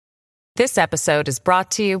This episode is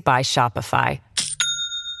brought to you by Shopify.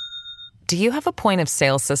 Do you have a point of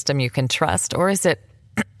sale system you can trust, or is it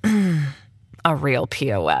a real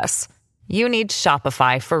POS? You need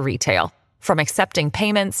Shopify for retail. From accepting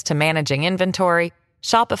payments to managing inventory,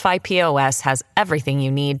 Shopify POS has everything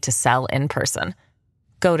you need to sell in person.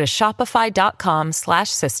 Go to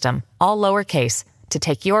shopify.com/system, all lowercase, to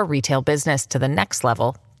take your retail business to the next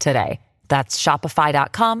level today. That's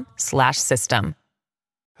shopify.com/system.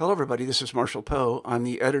 Hello, everybody. This is Marshall Poe. I'm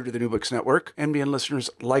the editor of the New Books Network. NBN listeners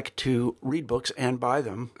like to read books and buy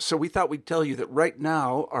them. So we thought we'd tell you that right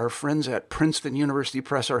now, our friends at Princeton University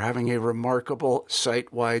Press are having a remarkable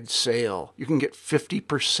site-wide sale. You can get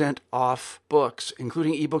 50% off books,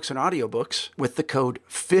 including ebooks and audiobooks, with the code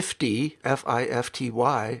 50,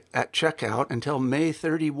 F-I-F-T-Y, at checkout until May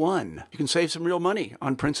 31. You can save some real money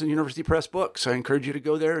on Princeton University Press books. I encourage you to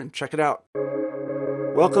go there and check it out.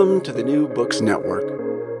 Welcome to the New Books Network.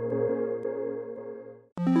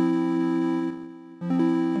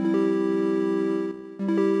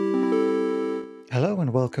 Hello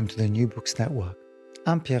and welcome to the New Books Network.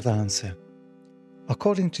 I'm Pierre Delancey.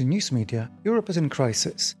 According to news media, Europe is in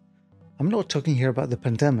crisis. I'm not talking here about the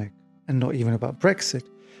pandemic, and not even about Brexit,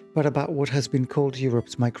 but about what has been called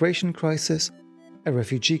Europe's migration crisis, a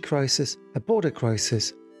refugee crisis, a border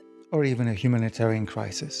crisis, or even a humanitarian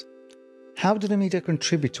crisis. How do the media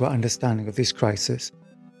contribute to our understanding of this crisis,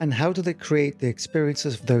 and how do they create the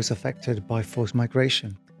experiences of those affected by forced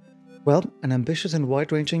migration? Well, an ambitious and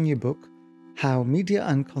wide-ranging new book, How Media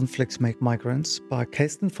and Conflicts Make Migrants, by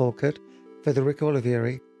Kirsten Folkert, Federico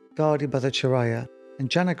Olivieri, Gadi Bhattacharya, and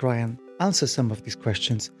Jana Graham, answers some of these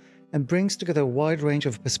questions and brings together a wide range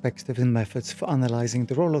of perspectives and methods for analysing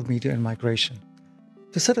the role of media in migration.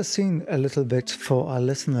 To set a scene a little bit for our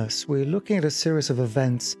listeners, we're looking at a series of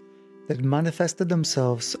events that manifested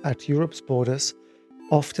themselves at Europe's borders,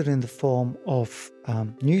 often in the form of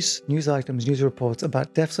news items, news reports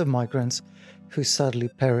about deaths of migrants who sadly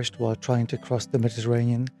perished while trying to cross the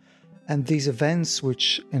Mediterranean. And these events,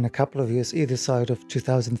 which in a couple of years either side of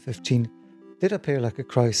 2015 did appear like a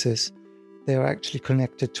crisis, they are actually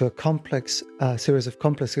connected to a complex series of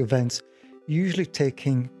complex events, usually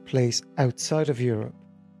taking place outside of Europe.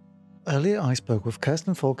 Earlier I spoke with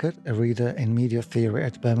Kirsten Folkert, a reader in media theory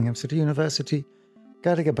at Birmingham City University,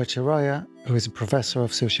 Gadi Bhattacharya, who is a professor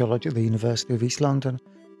of sociology at the University of East London,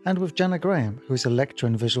 and with Jana Graham, who is a lecturer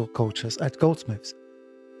in visual cultures at Goldsmiths.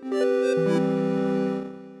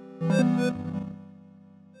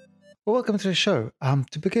 Well, welcome to the show.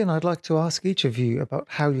 To begin, I'd like to ask each of you about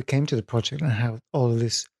how you came to the project and how all of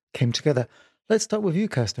this came together. Let's start with you,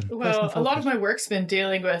 Kirsten. Well, a lot of my work's been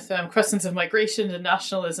dealing with questions of migration and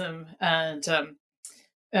nationalism and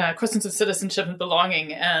questions of citizenship and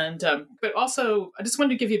belonging. But also, I just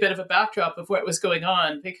wanted to give you a bit of a backdrop of what was going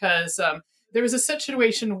on, because there was a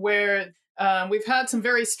situation where we've had some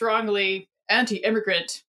very strongly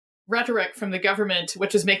anti-immigrant rhetoric from the government,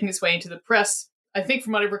 which is making its way into the press. I think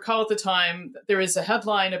from what I recall at the time, there was a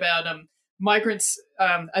headline about migrants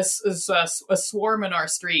as a swarm in our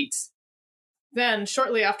streets. Then,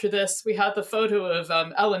 shortly after this, we had the photo of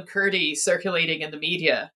Ellen Kurdi circulating in the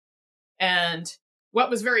media. And what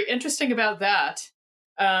was very interesting about that,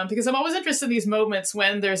 because I'm always interested in these moments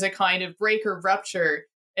when there's a kind of break or rupture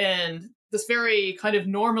in this very kind of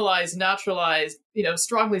normalized, naturalized,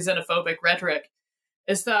 strongly xenophobic rhetoric,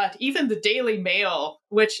 is that even the Daily Mail,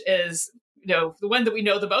 which is, the one that we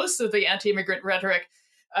know the most of the anti-immigrant rhetoric,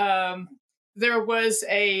 there was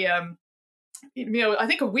I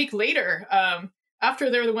think a week later, after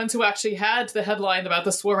they were the ones who actually had the headline about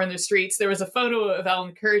the swarm in the streets, there was a photo of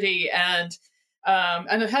Ellen Kurdi and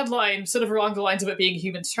a headline sort of along the lines of it being a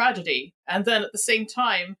human tragedy. And then at the same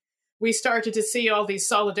time, we started to see all these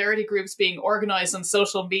solidarity groups being organized on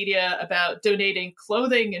social media about donating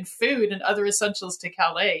clothing and food and other essentials to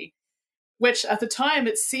Calais, which at the time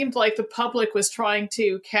it seemed like the public was trying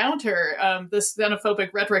to counter this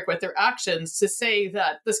xenophobic rhetoric with their actions, to say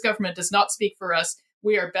that this government does not speak for us.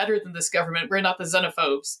 We are better than this government. We're not the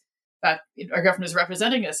xenophobes that our government is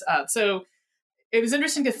representing us at. So it was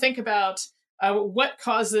interesting to think about what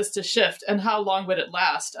caused this to shift and how long would it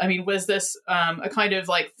last? I mean, was this a kind of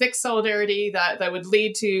like thick solidarity that would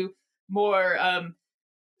lead to more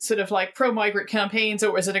sort of like pro-migrant campaigns,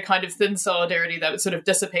 or was it a kind of thin solidarity that would sort of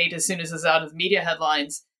dissipate as soon as it's out of media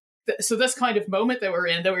headlines? So this kind of moment that we're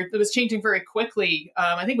in, that was changing very quickly,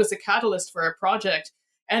 I think was the catalyst for our project.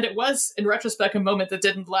 And it was, in retrospect, a moment that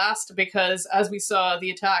didn't last, because as we saw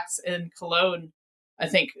the attacks in Cologne, I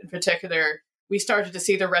think in particular, we started to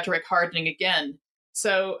see the rhetoric hardening again.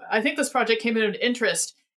 So I think this project came in an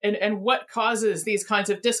interest in what causes these kinds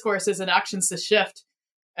of discourses and actions to shift.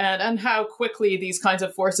 and how quickly these kinds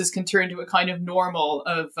of forces can turn to a kind of normal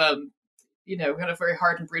of, kind of very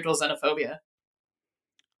hard and brutal xenophobia.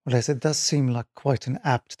 Well, yes, it does seem like quite an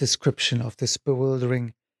apt description of this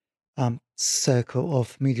bewildering circle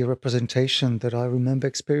of media representation that I remember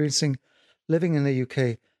experiencing living in the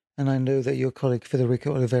UK. And I know that your colleague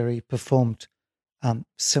Federico Oliveri performed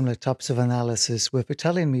similar types of analysis with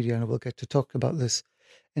Italian media, and we'll get to talk about this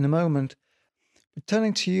in a moment. But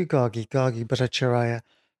turning to you, Gargi Bhattacharya,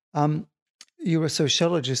 you're a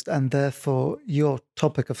sociologist, and therefore your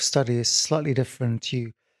topic of study is slightly different.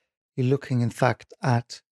 You're looking, in fact,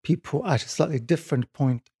 at people at a slightly different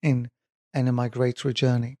point in a migratory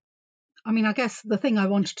journey. I mean, I guess the thing I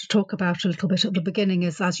wanted to talk about a little bit at the beginning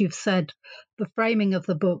is, as you've said, the framing of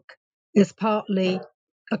the book is partly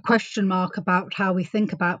a question mark about how we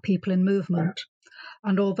think about people in movement.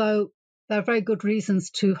 And although there are very good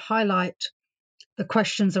reasons to highlight the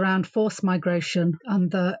questions around forced migration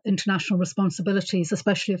and the international responsibilities,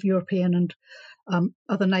 especially of European and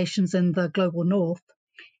other nations in the global north,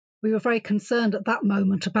 we were very concerned at that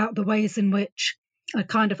moment about the ways in which a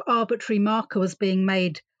kind of arbitrary marker was being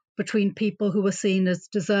made between people who were seen as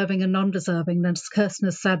deserving and non-deserving. And as Kirsten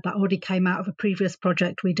has said, that already came out of a previous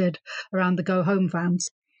project we did around the Go Home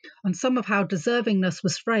vans. And some of how deservingness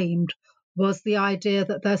was framed was the idea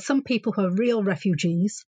that there's some people who are real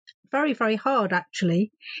refugees, very, very hard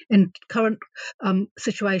actually in current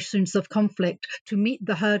situations of conflict to meet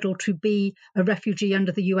the hurdle to be a refugee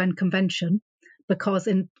under the UN Convention, because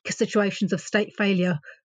in situations of state failure,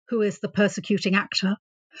 who is the persecuting actor?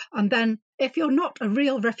 And then if you're not a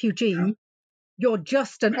real refugee, you're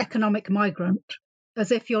just an economic migrant, as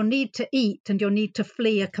if your need to eat and your need to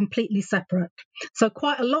flee are completely separate. So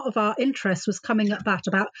quite a lot of our interest was coming at that,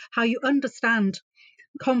 about how you understand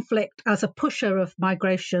conflict as a pusher of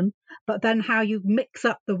migration, but then how you mix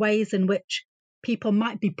up the ways in which people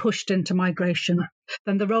might be pushed into migration.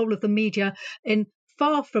 Then the role of the media in,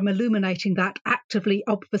 far from illuminating that, actively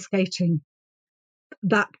obfuscating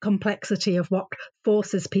that complexity of what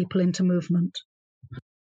forces people into movement.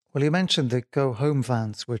 Well, you mentioned the Go Home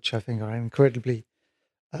vans, which I think are an incredibly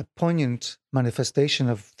poignant manifestation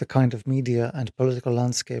of the kind of media and political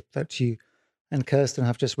landscape that you and Kirsten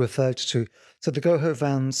have just referred to. So the Go Home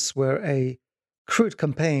vans were a crude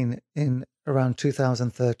campaign in around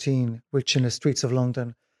 2013, which in the streets of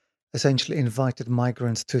London essentially invited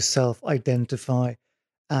migrants to self-identify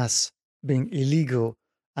as being illegal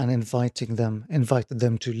and invited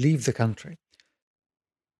them to leave the country.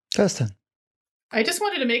 Kirsten. I just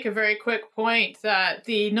wanted to make a very quick point that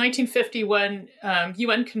the 1951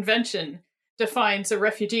 UN Convention defines a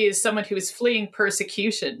refugee as someone who is fleeing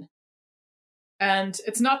persecution. And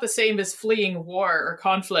it's not the same as fleeing war or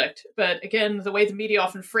conflict. But again, the way the media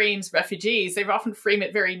often frames refugees, they often frame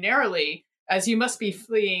it very narrowly as you must be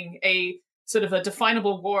fleeing a sort of a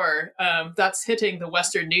definable war that's hitting the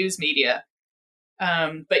Western news media.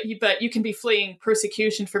 But you can be fleeing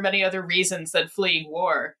persecution for many other reasons than fleeing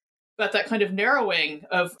war. But that kind of narrowing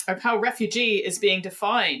of how refugee is being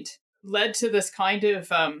defined led to this kind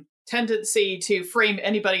of tendency to frame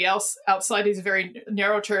anybody else outside these very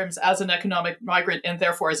narrow terms as an economic migrant and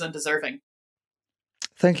therefore as undeserving.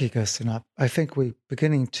 Thank you, Kirsten. I think we're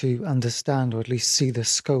beginning to understand, or at least see, the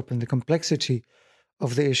scope and the complexity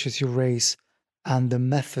of the issues you raise and the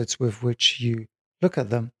methods with which you look at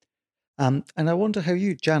them. And I wonder how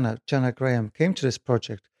you, Jana Graham, came to this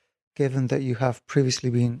project, given that you have previously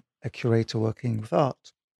been a curator working with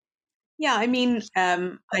art. Yeah, I mean,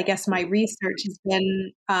 I guess my research has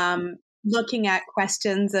been looking at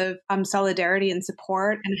questions of solidarity and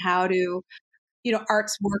support, and how do,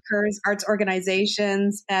 arts workers, arts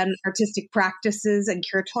organizations, and artistic practices and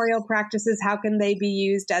curatorial practices, how can they be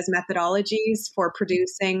used as methodologies for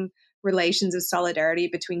producing relations of solidarity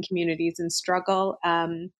between communities in struggle?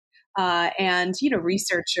 And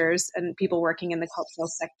researchers and people working in the cultural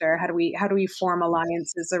sector, how do we form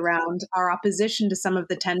alliances around our opposition to some of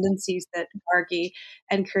the tendencies that Gargi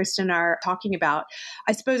and Kirsten are talking about?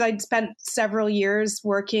 I suppose I'd spent several years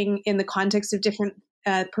working in the context of different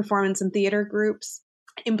performance and theater groups,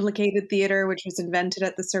 Implicated Theater, which was invented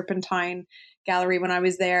at the Serpentine Gallery when I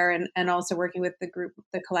was there, and also working with the group,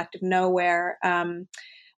 the Collective Nowhere,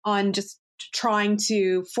 on just trying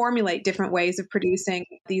to formulate different ways of producing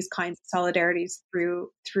these kinds of solidarities through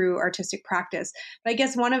through artistic practice. But I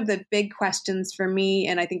guess one of the big questions for me,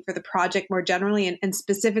 and I think for the project more generally, and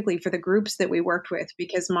specifically for the groups that we worked with,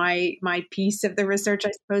 because my piece of the research,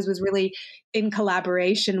 I suppose, was really in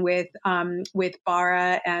collaboration with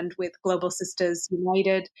BARA and with Global Sisters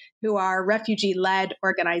United, who are refugee-led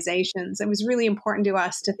organizations. It was really important to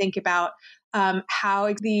us to think about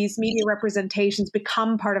how these media representations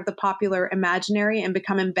become part of the popular imaginary and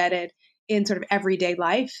become embedded in sort of everyday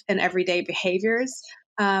life and everyday behaviors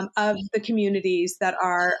of the communities that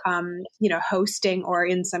are, hosting, or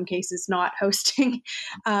in some cases not hosting,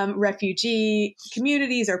 refugee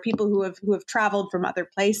communities or people who have traveled from other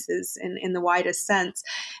places in the widest sense.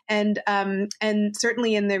 And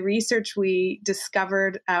certainly in the research, we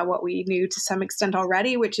discovered what we knew to some extent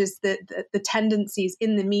already, which is the tendencies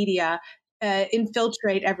in the media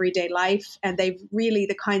infiltrate everyday life, and they've really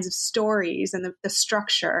the kinds of stories and the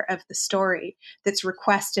structure of the story that's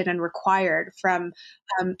requested and required from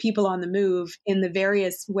people on the move in the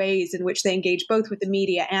various ways in which they engage both with the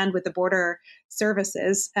media and with the border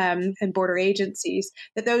services and border agencies,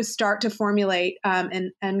 that those start to formulate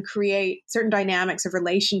and create certain dynamics of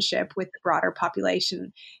relationship with the broader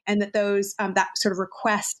population, and that those that sort of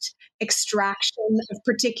request extraction of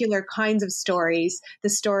particular kinds of stories,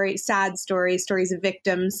 sad stories of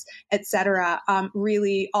victims, etc.,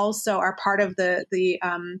 really also are part of the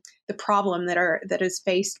problem that is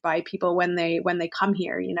faced by people when they come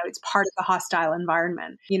here. It's part of the hostile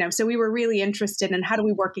environment. So we were really interested in how do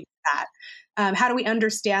we work against that. How do we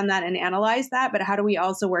understand that and analyze that? But how do we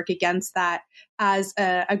also work against that as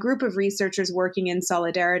a group of researchers working in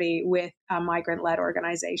solidarity with migrant-led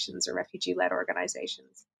organizations or refugee-led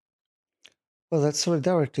organizations? Well, that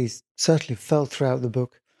solidarity certainly felt throughout the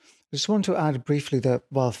book. I just want to add briefly that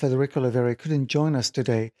while Federico Oliveri couldn't join us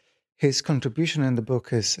today, his contribution in the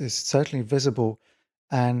book is certainly visible,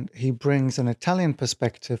 and he brings an Italian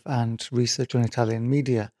perspective and research on Italian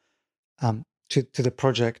media to the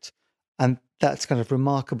project. And that's kind of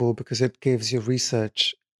remarkable because it gives your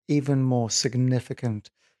research even more significant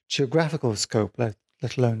geographical scope, let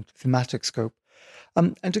alone thematic scope.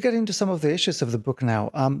 And to get into some of the issues of the book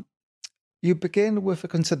now, you begin with a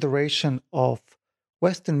consideration of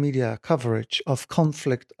Western media coverage of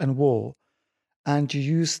conflict and war, and you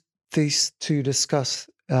use these to discuss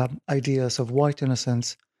ideas of white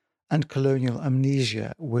innocence and colonial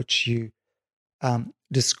amnesia, which you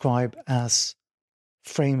describe as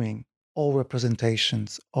framing all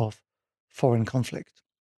representations of foreign conflict.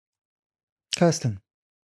 Kirsten.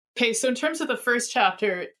 Okay, so in terms of the first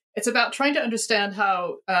chapter, it's about trying to understand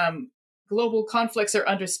how global conflicts are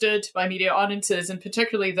understood by media audiences, and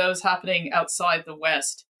particularly those happening outside the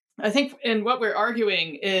West. I think in what we're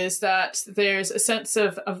arguing is that there's a sense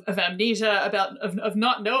of amnesia, of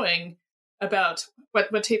not knowing about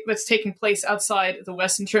what's taking place outside the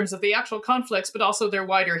West in terms of the actual conflicts, but also their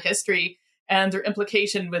wider history and their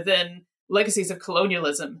implication within legacies of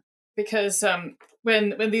colonialism. Because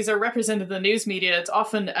when these are represented in the news media, it's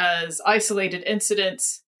often as isolated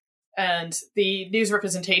incidents, and the news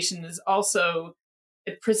representation is also,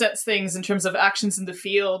 it presents things in terms of actions in the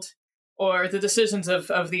field or the decisions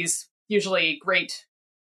of these usually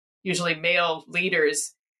male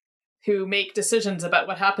leaders who make decisions about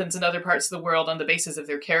what happens in other parts of the world on the basis of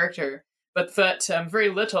their character, but very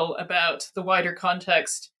little about the wider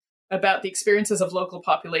context, about the experiences of local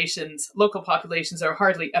populations. Local populations are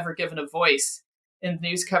hardly ever given a voice in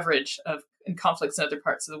news coverage in conflicts in other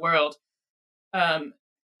parts of the world.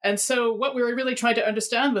 And so what we were really trying to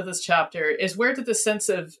understand with this chapter is, where did the sense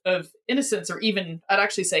of innocence, or even, I'd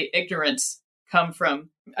actually say, ignorance, come from?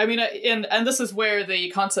 I mean, and this is where the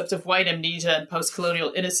concept of white amnesia and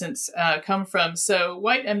post-colonial innocence come from. So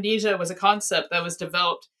white amnesia was a concept that was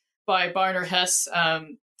developed by Barnard Hess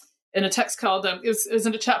in a text called, it was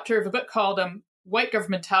in a chapter of a book called White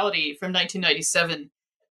Governmentality from 1997.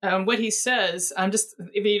 What he says, I'm just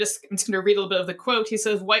going to read a little bit of the quote. He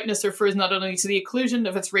says, whiteness refers not only to the occlusion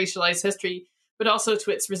of its racialized history, but also to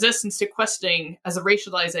its resistance to questioning as a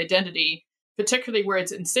racialized identity, particularly where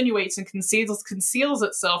it insinuates and conceals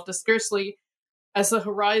itself discursively as the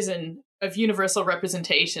horizon of universal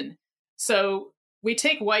representation. So we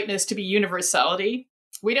take whiteness to be universality.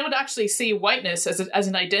 We don't actually see whiteness as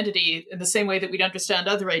an identity in the same way that we'd understand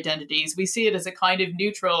other identities. We see it as a kind of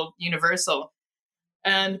neutral universal.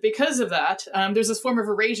 And because of that, there's this form of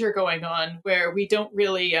erasure going on where we don't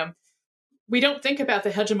really, we don't think about the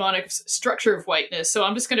hegemonic structure of whiteness. So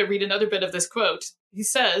I'm just going to read another bit of this quote. He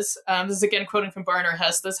says, this is again quoting from Barnard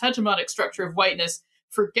Hess, this hegemonic structure of whiteness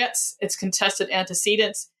forgets its contested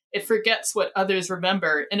antecedents. It forgets what others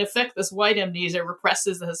remember. In effect, this white amnesia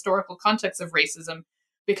represses the historical context of racism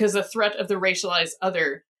because the threat of the racialized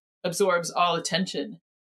other absorbs all attention.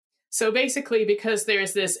 So basically, because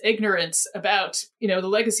there's this ignorance about, the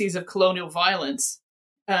legacies of colonial violence,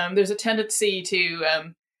 there's a tendency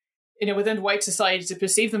to, within white society to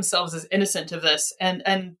perceive themselves as innocent of this.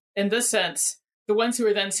 And in this sense, the ones who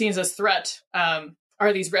are then seen as a threat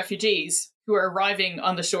are these refugees who are arriving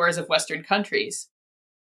on the shores of Western countries.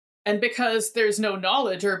 And because there's no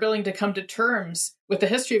knowledge or ability to come to terms with the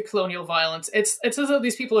history of colonial violence, it's as though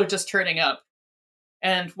these people are just turning up.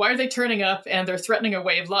 And why are they turning up? And they're threatening a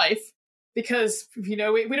way of life because, we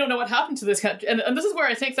don't know what happened to this country. And this is where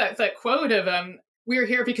I think that quote of, we're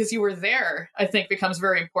here because you were there, I think becomes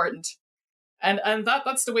very important. And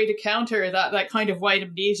that's the way to counter that kind of white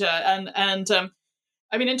amnesia. And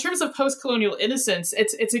in terms of post-colonial innocence,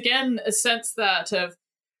 it's again a sense that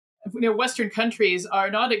Western countries are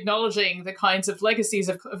not acknowledging the kinds of legacies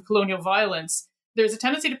of colonial violence. There's a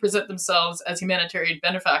tendency to present themselves as humanitarian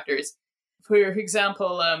benefactors, for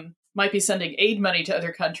example, might be sending aid money to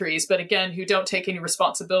other countries, but again, who don't take any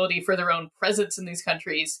responsibility for their own presence in these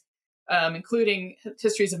countries, including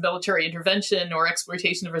histories of military intervention or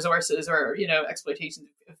exploitation of resources or, exploitation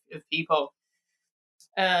of people.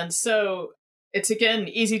 And so it's, again,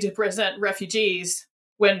 easy to present refugees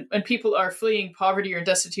when people are fleeing poverty or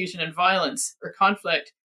destitution and violence or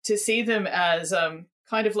conflict, to see them as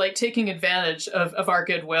kind of like taking advantage of our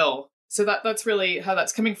goodwill. So that's really how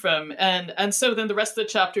that's coming from. And so then the rest of the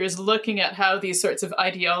chapter is looking at how these sorts of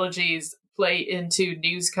ideologies play into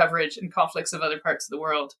news coverage and conflicts of other parts of the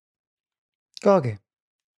world. Gargi.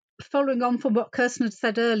 Following on from what Kirsten had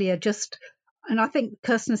said earlier, and I think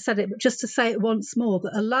Kirsten said it, but just to say it once more,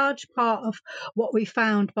 that a large part of what we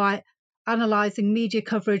found by analysing media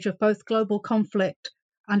coverage of both global conflict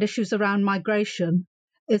and issues around migration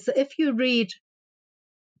is that if you read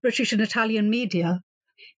British and Italian media,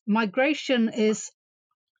 migration is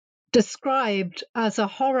described as a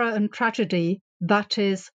horror and tragedy that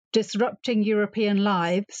is disrupting European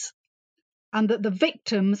lives, and that the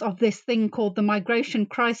victims of this thing called the migration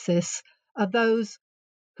crisis are those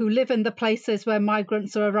who live in the places where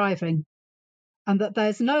migrants are arriving, and that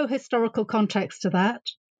there's no historical context to that.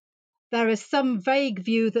 There is some vague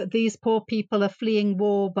view that these poor people are fleeing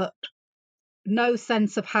war, but no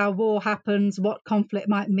sense of how war happens, what conflict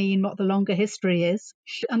might mean, what the longer history is.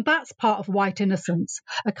 And that's part of white innocence,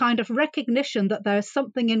 a kind of recognition that there is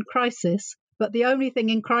something in crisis, but the only thing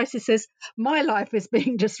in crisis is my life is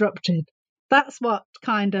being disrupted. That's what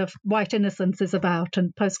kind of white innocence is about,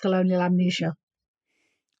 and post-colonial amnesia.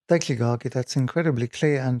 Thank you, Gargi. That's incredibly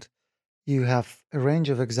clear. And you have a range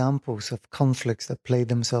of examples of conflicts that play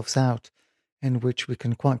themselves out in which we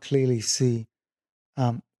can quite clearly see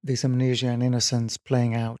this amnesia and innocence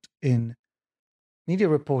playing out in media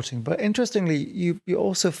reporting. But interestingly, you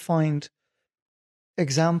also find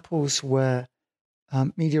examples where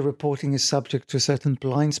media reporting is subject to certain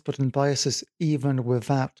blind spot and biases, even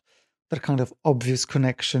without that kind of obvious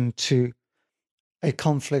connection to a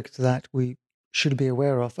conflict that we should be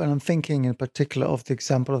aware of. And I'm thinking in particular of the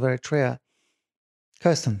example of Eritrea.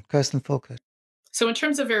 Kirsten Folkert. So in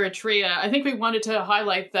terms of Eritrea, I think we wanted to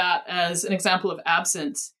highlight that as an example of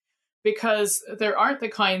absence, because there aren't the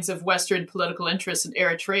kinds of Western political interests in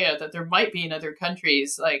Eritrea that there might be in other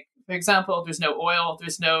countries. Like, for example, there's no oil,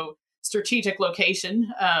 there's no strategic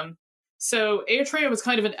location. So Eritrea was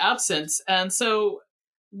kind of an absence. And so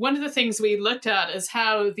one of the things we looked at is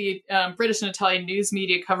how the British and Italian news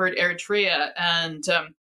media covered Eritrea. And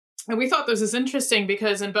we thought this was interesting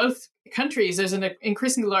because in both countries, there's an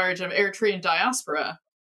increasingly large Eritrean diaspora.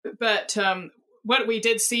 But what we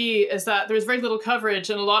did see is that there was very little coverage,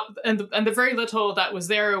 and the very little that was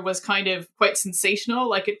there was kind of quite sensational.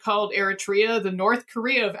 Like, it called Eritrea the North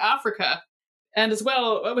Korea of Africa. And as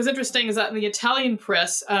well, what was interesting is that in the Italian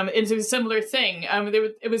press, it was a similar thing.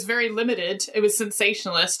 It was very limited. It was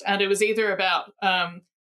sensationalist, and it was either about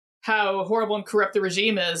how horrible and corrupt the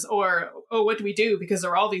regime is, or, oh, what do we do? Because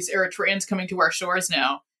there are all these Eritreans coming to our shores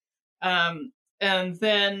now. And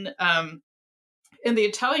then in the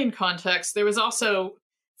Italian context, there was also,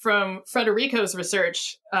 from Federico's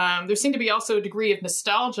research, there seemed to be also a degree of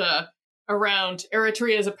nostalgia around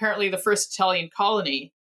Eritrea as apparently the first Italian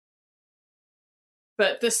colony.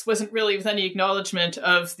 But this wasn't really with any acknowledgement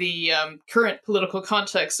of the current political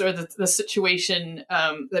context or the situation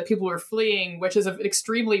that people were fleeing, which is an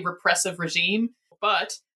extremely repressive regime.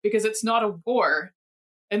 But because it's not a war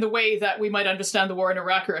in the way that we might understand the war in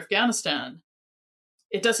Iraq or Afghanistan,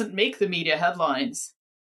 it doesn't make the media headlines.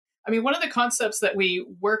 I mean, one of the concepts that we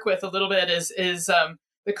work with a little bit is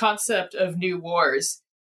the concept of new wars.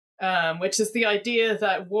 which is the idea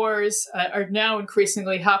that wars are now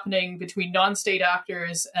increasingly happening between non-state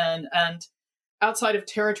actors and outside of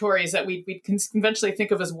territories that we conventionally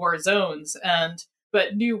think of as war zones.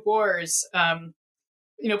 But new wars,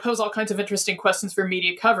 pose all kinds of interesting questions for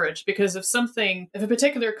media coverage, because if a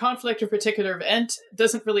particular conflict or particular event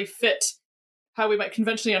doesn't really fit how we might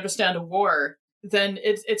conventionally understand a war, then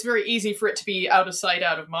it's very easy for it to be out of sight,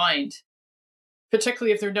 out of mind,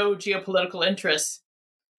 particularly if there are no geopolitical interests.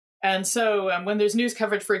 And so when there's news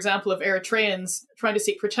coverage, for example, of Eritreans trying to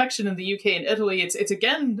seek protection in the UK and Italy, it's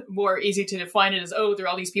again more easy to define it as, oh, there are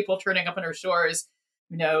all these people turning up on our shores,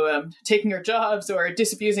 taking our jobs or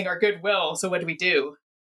disabusing our goodwill. So what do we do?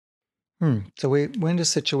 So we're in a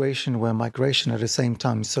situation where migration at the same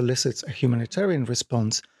time solicits a humanitarian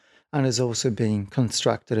response and is also being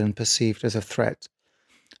constructed and perceived as a threat.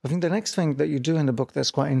 I think the next thing that you do in the book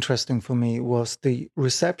that's quite interesting for me was the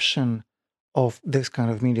reception of this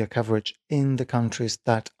kind of media coverage in the countries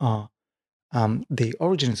that are the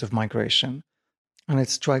origins of migration. And it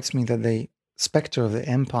strikes me that the specter of the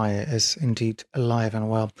empire is indeed alive and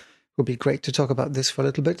well. It would be great to talk about this for a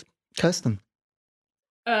little bit. Kirsten.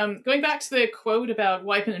 Going back to the quote about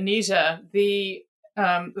wiping amnesia, the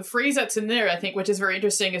phrase that's in there, I think, which is very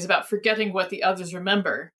interesting, is about forgetting what the others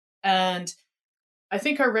remember. And I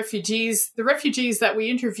think the refugees that we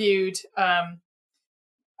interviewed,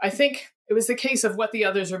 I think it was the case of what the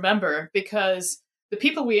others remember, because the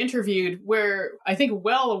people we interviewed were, I think,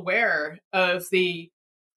 well aware of the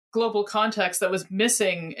global context that was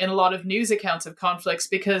missing in a lot of news accounts of conflicts,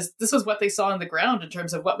 because this was what they saw on the ground in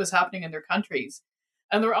terms of what was happening in their countries.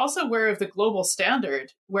 And they're also aware of the global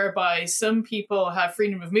standard, whereby some people have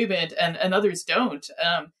freedom of movement and others don't.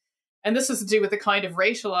 And this has to do with the kind of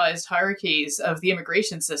racialized hierarchies of the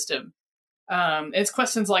immigration system. It's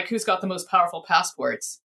questions like who's got the most powerful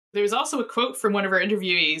passports. There's also a quote from one of our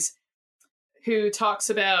interviewees who talks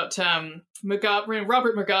about Robert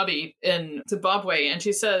Mugabe in Zimbabwe. And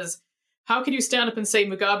she says, how can you stand up and say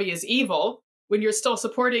Mugabe is evil when you're still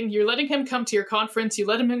you're letting him come to your conference, you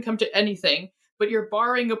let him come to anything, but you're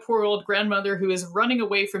barring a poor old grandmother who is running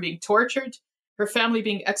away from being tortured, her family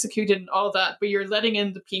being executed and all that, but you're letting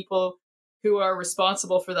in the people who are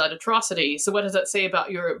responsible for that atrocity. So what does that say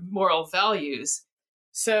about your moral values?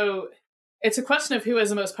 So it's a question of who has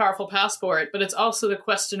the most powerful passport, but it's also the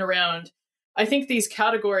question around, I think, these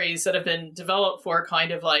categories that have been developed for kind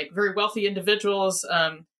of like very wealthy individuals,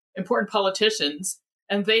 important politicians,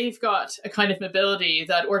 and they've got a kind of mobility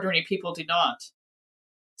that ordinary people do not.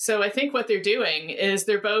 So I think what they're doing is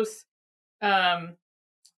they're both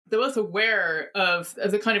aware of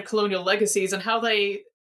the kind of colonial legacies and how they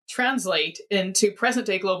translate into present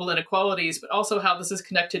day global inequalities, but also how this is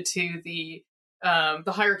connected to the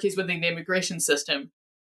hierarchies within the immigration system.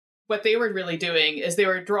 What they were really doing is they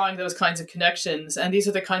were drawing those kinds of connections, and these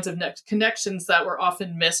are the kinds of connections that were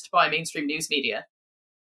often missed by mainstream news media.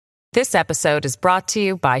 This episode is brought to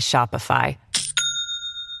you by Shopify.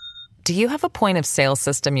 Do you have a point of sale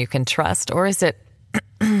system you can trust, or is it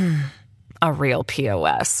a real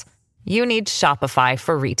POS? You need Shopify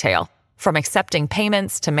for retail. From accepting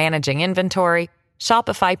payments to managing inventory,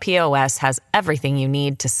 Shopify POS has everything you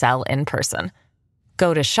need to sell in person.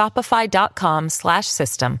 Go to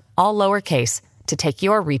shopify.com/system, all lowercase, to take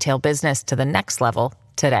your retail business to the next level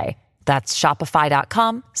today. That's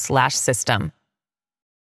shopify.com/system.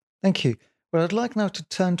 Thank you. Well, I'd like now to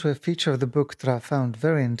turn to a feature of the book that I found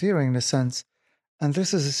very endearing in a sense, and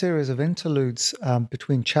this is a series of interludes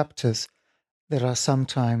between chapters. There are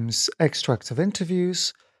sometimes extracts of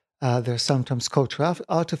interviews, there are sometimes cultural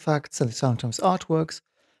artifacts and sometimes artworks,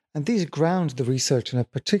 and these ground the research in a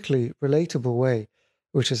particularly relatable way,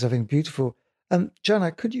 which is, I think, beautiful.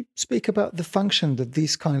 Jana, could you speak about the function that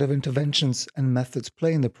these kind of interventions and methods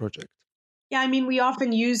play in the project? Yeah, I mean, we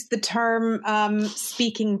often use the term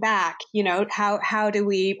speaking back. How do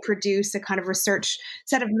we produce a kind of research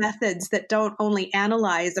set of methods that don't only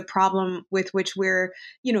analyze a problem with which we're,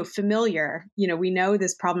 familiar. We know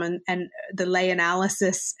this problem, and the lay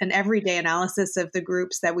analysis and everyday analysis of the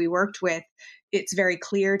groups that we worked with, it's very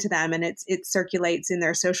clear to them, and it circulates in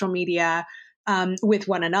their social media with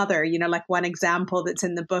one another. Like one example that's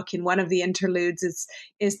in the book in one of the interludes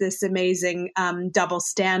is this amazing double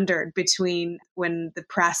standard between when the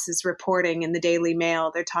press is reporting in the Daily Mail.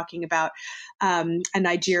 They're talking about a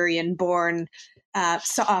Nigerian-born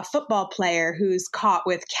football player who's caught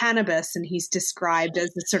with cannabis, and he's described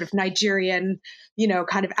as a sort of Nigerian,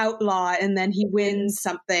 kind of outlaw, and then he wins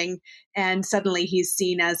something, and suddenly he's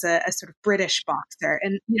seen as a sort of British boxer,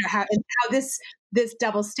 and how this this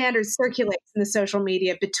double standard circulates in the social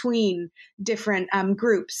media between different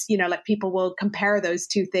groups. Like people will compare those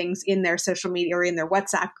two things in their social media or in their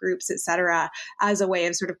WhatsApp groups, et cetera, as a way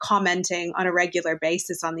of sort of commenting on a regular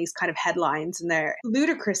basis on these kind of headlines and their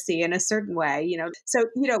ludicrousy in a certain way. So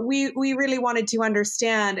we really wanted to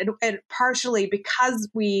understand, and partially because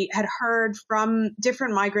we had heard from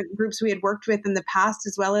different migrant groups we had worked with in the past,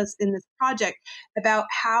 as well as in this project, about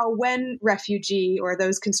how when refugee or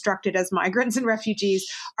those constructed as migrants and refugees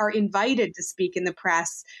are invited to speak in the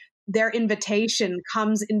press, their invitation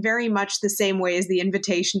comes in very much the same way as the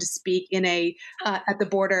invitation to speak in a at the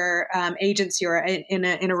border agency or in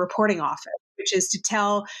a reporting office, which is to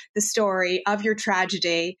tell the story of your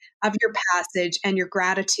tragedy, of your passage, and your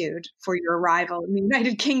gratitude for your arrival in the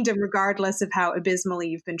United Kingdom, regardless of how abysmally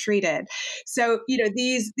you've been treated. So,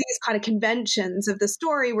 these kind of conventions of the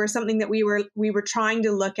story were something that we were trying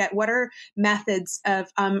to look at. What are methods of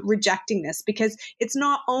rejecting this? Because it's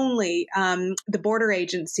not only the border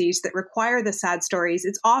agencies that require the sad stories.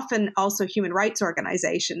 It's often also human rights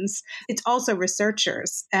organizations. It's also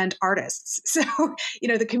researchers and artists. So,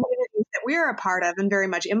 the communities that we're a part of and very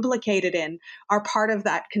much implicated in are part of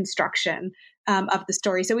that construction of the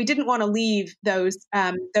story. So we didn't want to leave those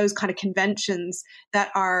kind of conventions that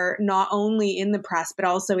are not only in the press, but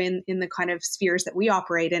also in the kind of spheres that we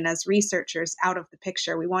operate in as researchers out of the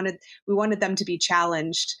picture. We wanted them to be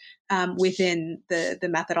challenged within the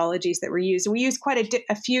methodologies that were used. And we used quite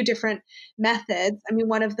a few different methods. I mean,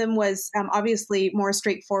 one of them was obviously more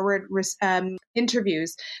straightforward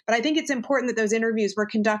interviews. But I think it's important that those interviews were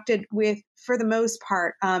conducted with, for the most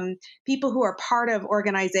part, people who are part of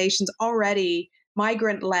organizations already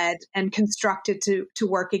migrant-led and constructed to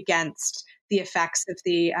work against the effects of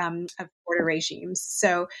the of border regimes.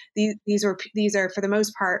 So these are for the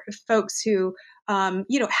most part folks who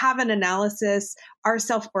have an analysis, are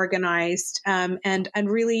self-organized, and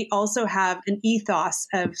really also have an ethos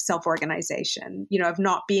of self-organization, of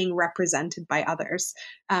not being represented by others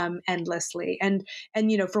endlessly. And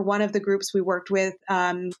for one of the groups we worked with,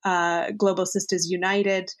 Global Sisters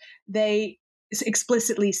United, they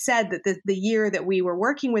explicitly said that the year that we were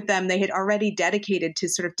working with them, they had already dedicated to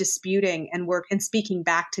sort of disputing and work and speaking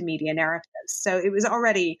back to media narratives. So it was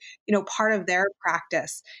already, part of their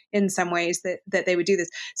practice in some ways that they would do this.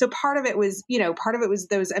 So part of it was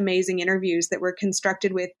those amazing interviews that were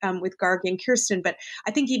constructed with Gargi and Kirsten. But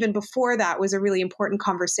I think even before that was a really important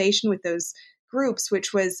conversation with those groups,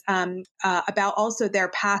 which was about also their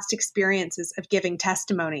past experiences of giving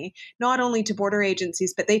testimony, not only to border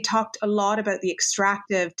agencies, but they talked a lot about the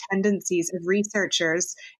extractive tendencies of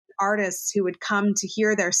researchers, artists who would come to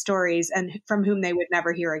hear their stories and from whom they would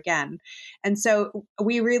never hear again. And so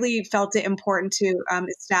we really felt it important to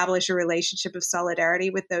establish a relationship of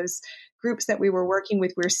solidarity with those groups that we were working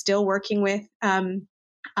with, we're still working with, and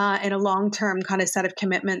a long-term kind of set of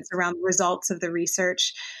commitments around the results of the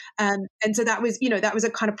research. And so that was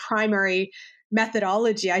a kind of primary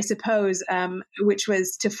methodology, I suppose, which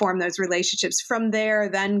was to form those relationships. From there,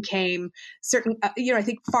 then came certain, I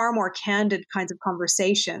think far more candid kinds of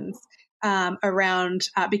conversations around,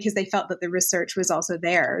 because they felt that the research was also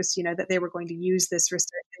theirs, that they were going to use this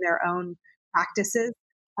research in their own practices.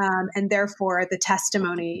 And therefore, the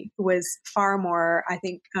testimony was far more, I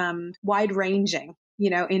think, wide-ranging,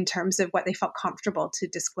 in terms of what they felt comfortable to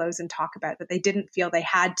disclose and talk about, that they didn't feel they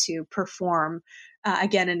had to perform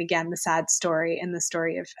again and again the sad story and the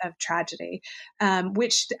story of tragedy,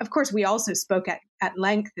 which, of course, we also spoke at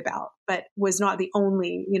length about, but was not the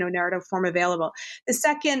only, narrative form available. The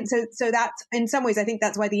second, so that's, in some ways, I think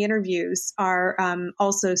that's why the interviews are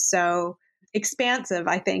also so expansive,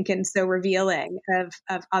 I think, and so revealing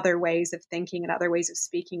of other ways of thinking and other ways of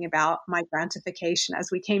speaking about migrantification, as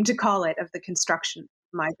we came to call it, of the construction of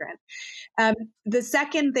migrant. The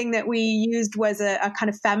second thing that we used was a kind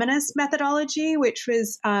of feminist methodology, which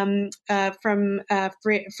was from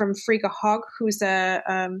Frigga Haug, who's a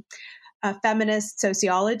feminist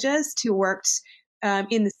sociologist who worked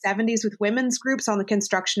in the 70s with women's groups on the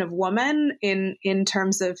construction of woman in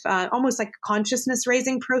terms of almost like a consciousness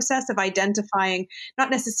raising process of identifying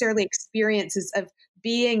not necessarily experiences of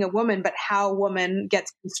being a woman, but how woman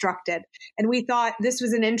gets constructed. And we thought this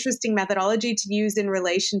was an interesting methodology to use in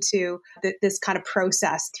relation to this kind of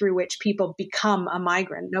process through which people become a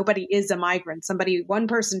migrant. Nobody is a migrant. One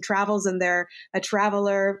person travels and they're a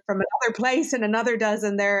traveler from another place, and another does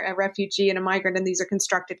and they're a refugee and a migrant. And these are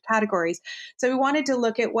constructed categories. So we wanted to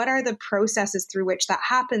look at what are the processes through which that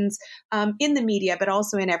happens in the media, but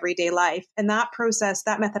also in everyday life. And that process,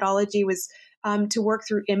 that methodology was to work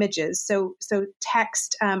through images. So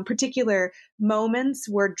text, particular moments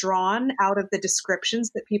were drawn out of the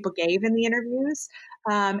descriptions that people gave in the interviews.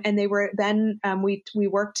 And they were then, we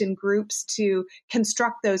worked in groups to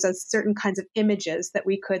construct those as certain kinds of images that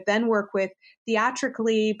we could then work with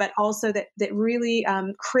theatrically, but also that really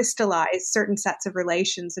crystallize certain sets of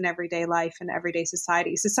relations in everyday life and everyday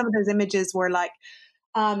society. So some of those images were like,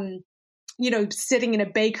 sitting in a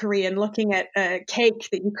bakery and looking at a cake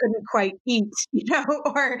that you couldn't quite eat,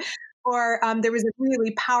 or there was a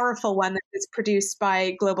really powerful one that was produced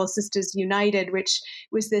by Global Sisters United, which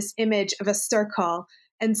was this image of a circle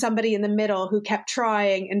and somebody in the middle who kept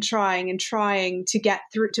trying and trying and trying to get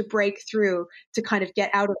through, to break through, to kind of get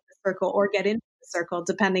out of the circle or get into the circle,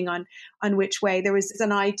 depending on which way. There was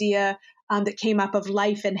an idea that came up of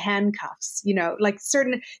life in handcuffs, like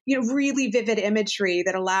certain, really vivid imagery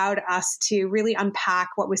that allowed us to really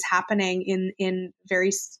unpack what was happening in very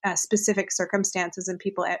specific circumstances in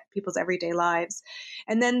people's everyday lives.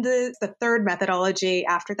 And then the third methodology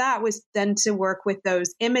after that was then to work with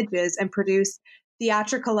those images and produce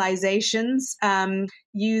theatricalizations,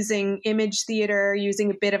 using image theater,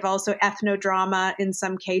 using a bit of also ethnodrama in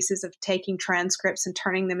some cases, of taking transcripts and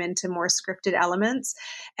turning them into more scripted elements.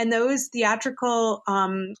 And those theatrical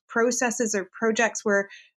processes or projects were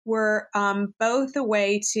both a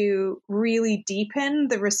way to really deepen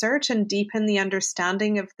the research and deepen the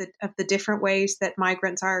understanding of the different ways that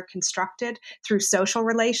migrants are constructed through social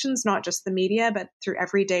relations, not just the media, but through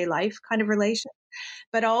everyday life kind of relations,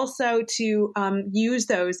 but also to use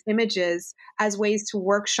those images as ways to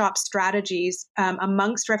workshop strategies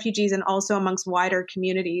amongst refugees and also amongst wider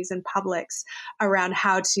communities and publics around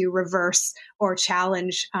how to reverse or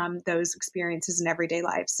challenge those experiences in everyday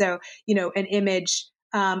life. So, an image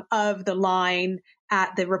of the line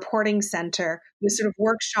at the reporting center was sort of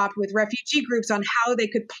workshopped with refugee groups on how they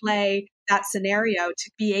could play that scenario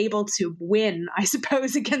to be able to win, I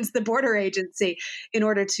suppose, against the border agency in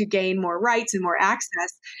order to gain more rights and more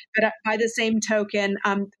access. But by the same token,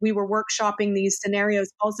 we were workshopping these scenarios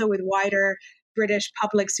also with wider British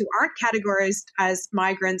publics who aren't categorized as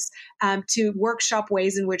migrants, to workshop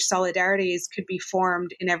ways in which solidarities could be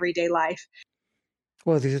formed in everyday life.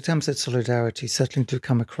 Well, these attempts at solidarity certainly do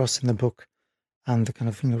come across in the book, and the kind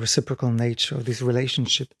of reciprocal nature of this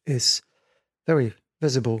relationship is very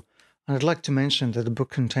visible. And I'd like to mention that the book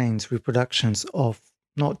contains reproductions of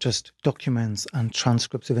not just documents and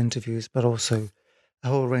transcripts of interviews, but also a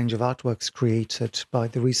whole range of artworks created by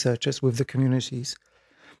the researchers with the communities.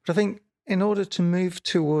 But I think in order to move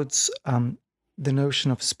towards the notion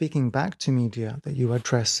of speaking back to media that you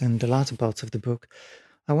address in the latter parts of the book,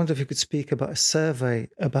 I wonder if you could speak about a survey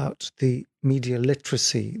about the media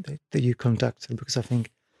literacy that you conducted, because I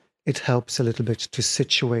think it helps a little bit to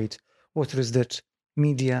situate what it is that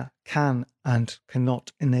media can and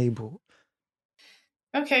cannot enable.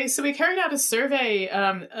 Okay, so we carried out a survey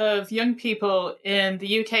of young people in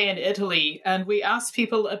the UK and Italy, and we asked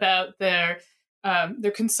people about their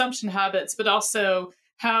consumption habits, but also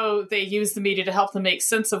how they use the media to help them make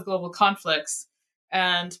sense of global conflicts,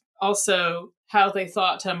 and also how they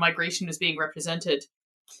thought migration was being represented.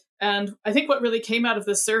 And I think what really came out of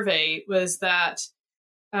this survey was that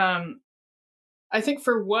I think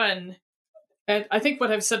for one, and I think what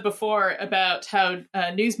I've said before about how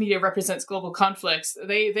news media represents global conflicts,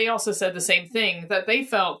 they also said the same thing, that they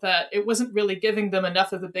felt that it wasn't really giving them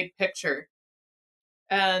enough of the big picture.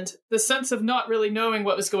 And the sense of not really knowing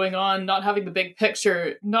what was going on, not having the big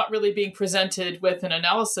picture, not really being presented with an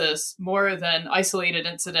analysis more than isolated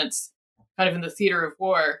incidents kind of in the theater of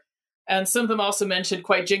war. And some of them also mentioned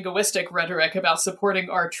quite jingoistic rhetoric about supporting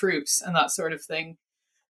our troops and that sort of thing.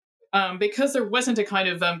 Because there wasn't a kind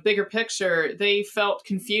of bigger picture, they felt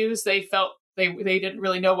confused. They felt they didn't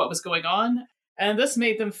really know what was going on. And this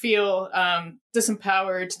made them feel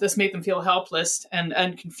disempowered. This made them feel helpless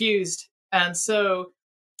and confused. And so,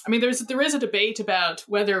 I mean, there is a debate about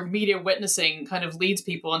whether media witnessing kind of leads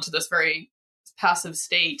people into this very passive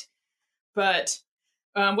state. But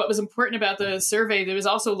what was important about the survey, there was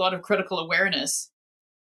also a lot of critical awareness,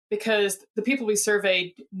 because the people we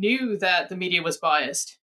surveyed knew that the media was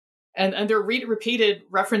biased. And there are repeated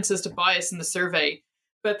references to bias in the survey,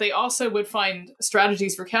 but they also would find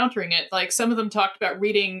strategies for countering it. Like some of them talked about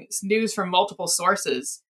reading news from multiple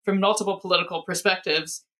sources, from multiple political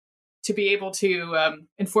perspectives, to be able to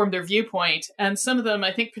inform their viewpoint. And some of them,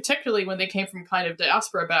 I think, particularly when they came from kind of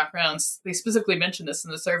diaspora backgrounds, they specifically mentioned this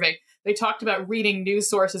in the survey, they talked about reading news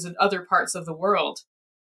sources in other parts of the world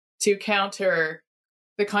to counter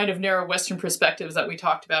the kind of narrow Western perspectives that we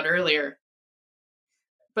talked about earlier.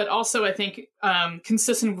 but also I think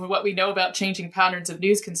consistent with what we know about changing patterns of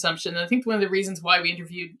news consumption. And I think one of the reasons why we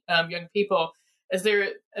interviewed young people is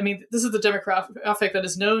this is the demographic that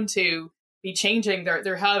is known to be changing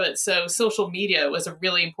their habits. So social media was a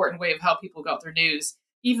really important way of how people got their news,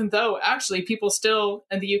 even though actually people still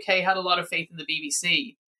in the UK had a lot of faith in the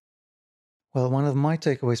BBC. Well, one of my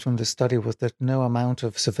takeaways from this study was that no amount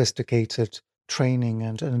of sophisticated training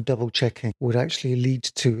and double checking would actually lead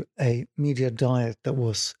to a media diet that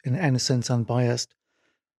was in any sense unbiased.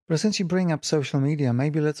 But since you bring up social media,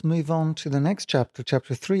 maybe let's move on to the next chapter,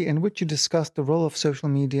 chapter 3, in which you discuss the role of social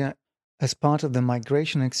media as part of the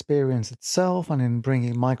migration experience itself and in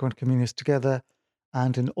bringing migrant communities together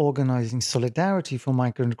and in organizing solidarity for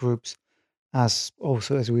migrant groups, as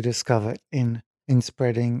also as we discover in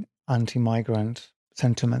spreading anti-migrant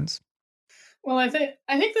sentiments. Well, I think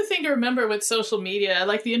the thing to remember with social media,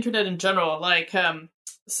 like the internet in general,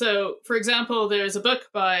 so for example, there's a book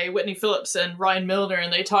by Whitney Phillips and Ryan Milner,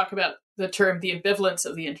 and they talk about the term the ambivalence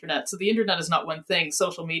of the internet. So the internet is not one thing,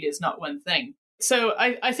 social media is not one thing. So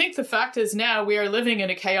I think the fact is now we are living in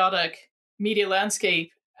a chaotic media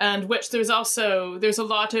landscape, and which there's a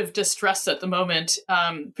lot of distress at the moment,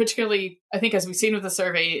 particularly, I think, as we've seen with the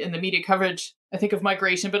survey in the media coverage, I think, of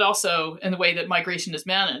migration, but also in the way that migration is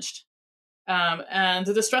managed. And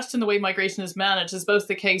the distrust in the way migration is managed is both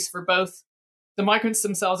the case for both the migrants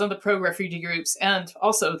themselves and the pro-refugee groups, and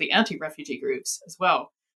also the anti-refugee groups as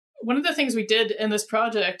well. One of the things we did in this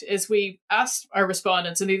project is we asked our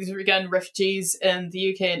respondents, and these were again refugees in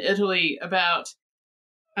the UK and Italy, about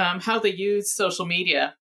how they use social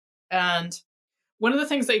media. And one of the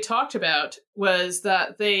things they talked about was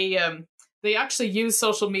that they actually use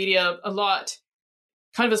social media a lot,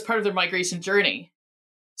 kind of as part of their migration journey.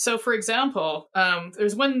 So, for example,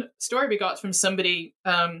 there's one story we got from somebody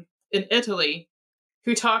in Italy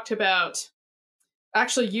who talked about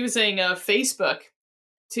actually using Facebook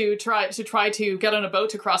to try to get on a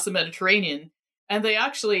boat across the Mediterranean, and they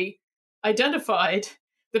actually identified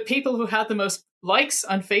the people who had the most likes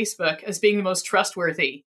on Facebook as being the most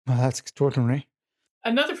trustworthy. Well, that's extraordinary.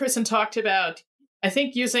 Another person talked about, I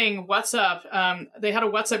think, using WhatsApp. They had a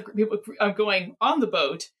WhatsApp group going on the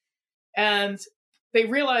boat, and they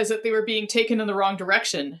realized that they were being taken in the wrong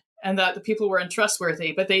direction and that the people were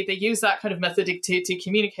untrustworthy, but they used that kind of method to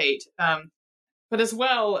communicate. But as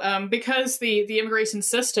well, because the immigration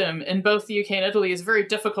system in both the UK and Italy is very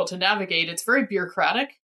difficult to navigate, it's very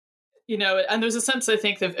bureaucratic, and there's a sense, I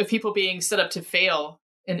think, of people being set up to fail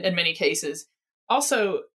in many cases.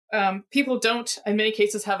 Also, people don't, in many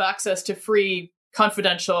cases, have access to free,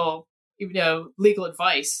 confidential, legal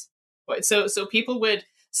advice. So people would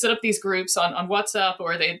set up these groups on WhatsApp,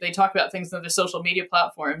 or they talk about things on their social media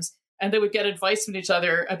platforms, and they would get advice from each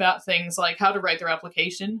other about things like how to write their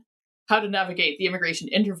application, how to navigate the immigration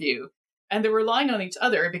interview. And they were relying on each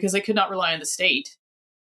other because they could not rely on the state.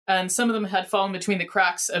 And some of them had fallen between the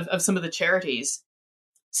cracks of some of the charities.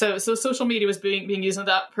 So social media was being used for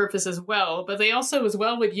that purpose as well, but they also as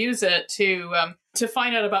well would use it to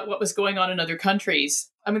find out about what was going on in other countries.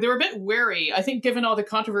 I mean, they were a bit wary. I think given all the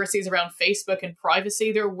controversies around Facebook and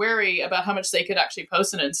privacy, they're wary about how much they could actually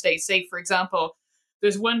post in it and stay safe. For example,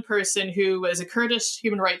 there's one person who was a Kurdish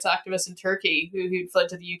human rights activist in Turkey who fled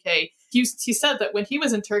to the UK. He said that when he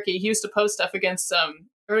was in Turkey, he used to post stuff against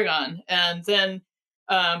Erdogan, and then,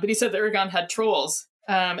 but he said that Erdogan had trolls,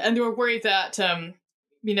 and they were worried that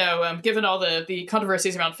given all the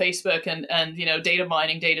controversies around Facebook and data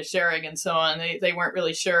mining, data sharing, and so on, they weren't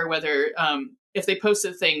really sure whether if they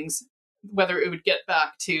posted things, whether it would get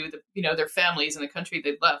back to their families in the country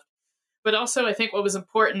they'd left. But also, I think what was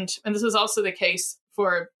important, and this was also the case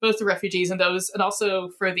for both the refugees and also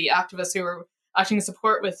for the activists who were acting in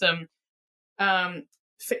support with them,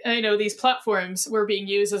 these platforms were being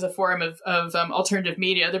used as a form of alternative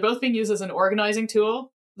media. They're both being used as an organizing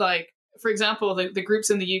tool. Like, for example, the groups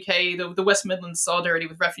in the UK, the West Midlands Solidarity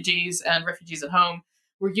with Refugees and Refugees at Home,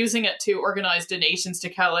 were using it to organize donations to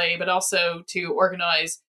Calais, but also to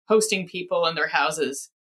organize hosting people in their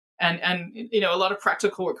houses. And a lot of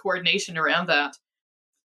practical coordination around that.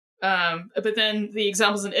 But then the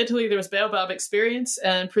examples in Italy, there was Baobab Experience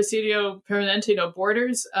and Presidio Permanente No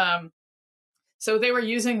Borders. So they were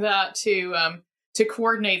using that to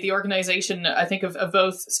coordinate the organization, I think, of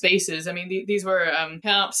both spaces. I mean, these were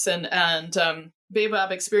camps, and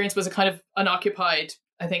Baobab Experience was a kind of unoccupied,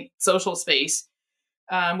 I think, social space,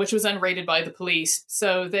 which was then raided by the police.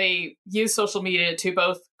 So they used social media to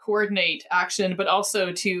both coordinate action, but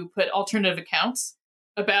also to put alternative accounts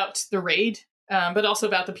about the raid, but also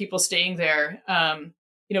about the people staying there,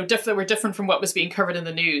 that were different from what was being covered in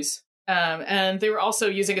the news. And they were also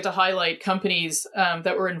using it to highlight companies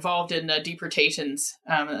that were involved in deportations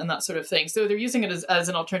and that sort of thing. So they're using it as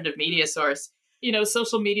an alternative media source.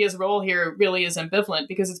 Social media's role here really is ambivalent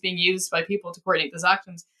because it's being used by people to coordinate those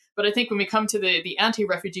actions. But I think when we come to the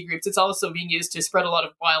anti-refugee groups, it's also being used to spread a lot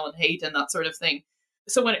of violent hate and that sort of thing.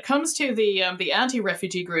 So when it comes to the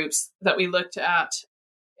anti-refugee groups that we looked at,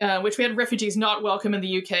 which we had Refugees Not Welcome in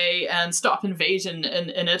the UK and Stop Invasion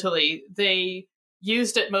in Italy, they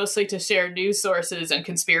used it mostly to share news sources and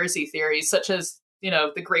conspiracy theories, such as,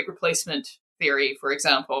 the Great Replacement theory, for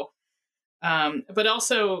example. But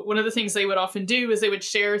also, one of the things they would often do is they would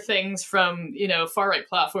share things from, far-right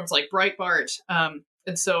platforms like Breitbart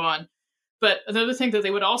and so on. But another thing that they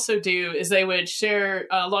would also do is they would share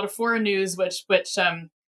a lot of foreign news,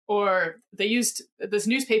 or they used this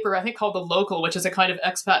newspaper, I think, called The Local, which is a kind of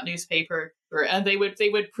expat newspaper. And they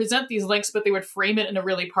would present these links, but they would frame it in a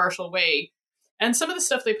really partial way. And some of the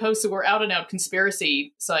stuff they posted were out and out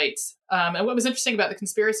conspiracy sites. And what was interesting about the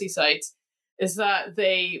conspiracy sites is that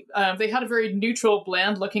they had a very neutral,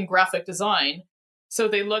 bland looking graphic design. So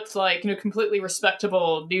they looked like, completely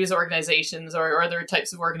respectable news organizations or other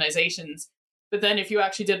types of organizations. But then if you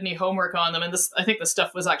actually did any homework on them, and I think the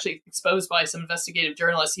stuff was actually exposed by some investigative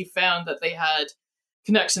journalists, you found that they had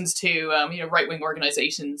connections to, right-wing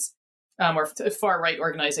organizations. Or far-right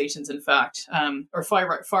organizations, in fact, or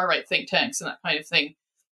far-right think tanks and that kind of thing.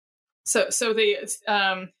 So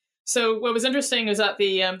what was interesting is that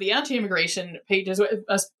the anti-immigration pages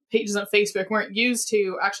on Facebook weren't used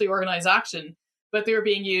to actually organize action, but they were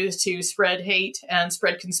being used to spread hate and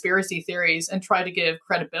spread conspiracy theories and try to give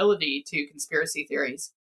credibility to conspiracy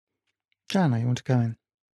theories. Jana, you want to go in?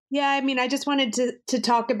 Yeah, I just wanted to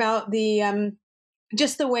talk about the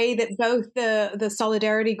just the way that both the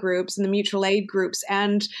solidarity groups and the mutual aid groups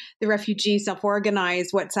and the refugee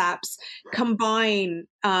self-organized WhatsApps combine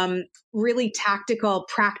really tactical,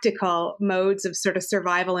 practical modes of sort of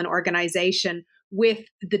survival and organization with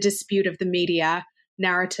the dispute of the media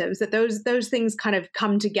narratives, that those things kind of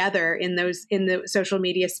come together in the social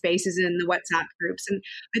media spaces and in the WhatsApp groups. And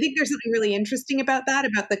I think there's something really interesting about that,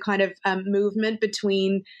 about the kind of movement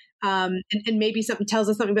between and maybe something tells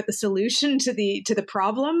us something about the solution to the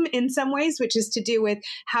problem in some ways, which is to do with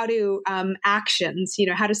how do actions,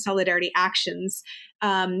 how do solidarity actions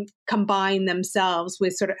combine themselves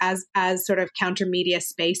with sort of as sort of counter media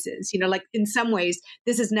spaces. Like in some ways,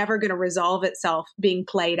 this is never going to resolve itself being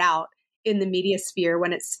played out in the media sphere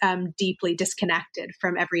when it's deeply disconnected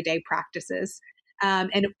from everyday practices.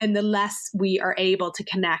 And the less we are able to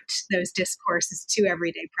connect those discourses to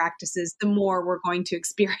everyday practices, the more we're going to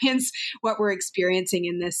experience what we're experiencing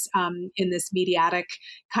in this mediatic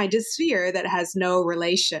kind of sphere that has no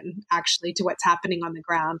relation actually to what's happening on the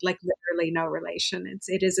ground, like literally no relation.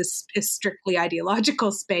 It is a strictly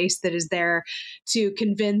ideological space that is there to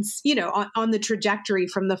convince, on the trajectory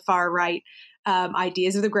from the far right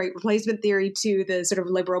ideas of the Great Replacement theory to the sort of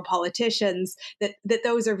liberal politicians, that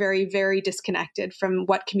those are very, very disconnected from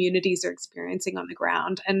what communities are experiencing on the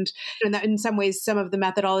ground. And that in some ways, some of the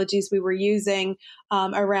methodologies we were using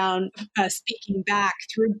around speaking back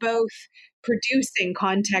through both producing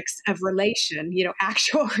context of relation,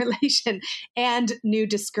 actual relation, and new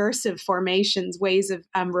discursive formations, ways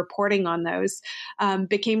of reporting on those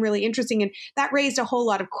became really interesting. And that raised a whole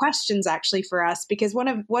lot of questions actually for us, because one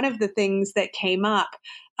of the things that came up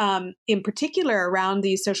in particular around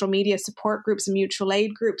these social media support groups and mutual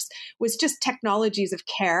aid groups was just technologies of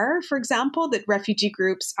care, for example, that refugee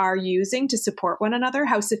groups are using to support one another,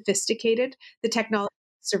 how sophisticated the technology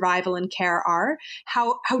survival and care are,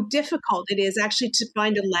 how difficult it is actually to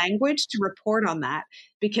find a language to report on that,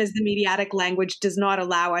 because the mediatic language does not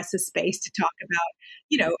allow us a space to talk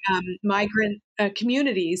about, migrant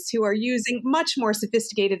communities who are using much more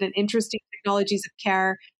sophisticated and interesting technologies of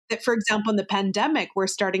care that, for example, in the pandemic, we're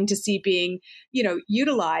starting to see being,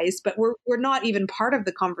 utilized, but we're not even part of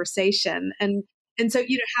the conversation. And so,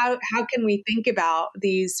 how can we think about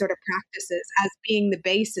these sort of practices as being the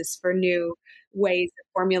basis for new ways of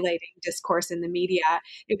formulating discourse in the media?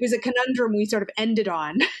 It was a conundrum we sort of ended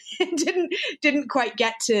on and didn't quite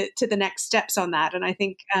get to the next steps on that. And I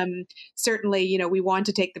think certainly, we want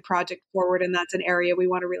to take the project forward, and that's an area we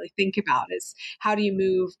want to really think about, is how do you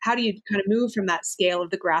kind of move from that scale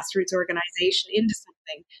of the grassroots organization into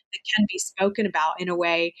something that can be spoken about in a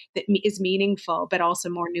way that is meaningful, but also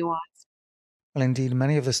more nuanced. Well, indeed,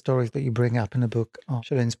 many of the stories that you bring up in the book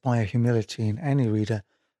should inspire humility in any reader.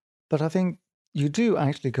 But I think you do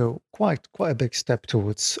actually go quite a big step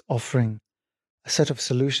towards offering a set of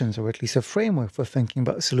solutions, or at least a framework for thinking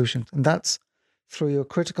about solutions. And that's through your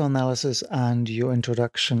critical analysis and your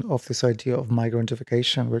introduction of this idea of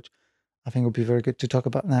migrantification, which I think would be very good to talk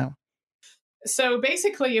about now. So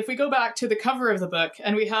basically, if we go back to the cover of the book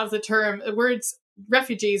and we have the words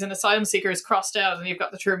refugees and asylum seekers crossed out, and you've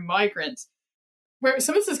got the term migrant, where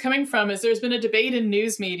some of this is coming from is there's been a debate in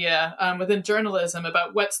news media within journalism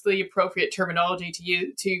about what's the appropriate terminology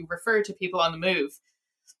to refer to people on the move.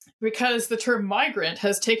 Because the term migrant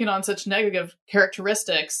has taken on such negative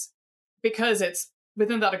characteristics, because it's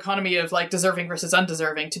within that economy of like deserving versus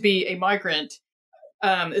undeserving. To be a migrant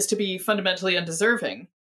is to be fundamentally undeserving.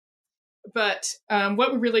 But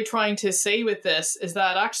what we're really trying to say with this is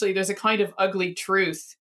that actually there's a kind of ugly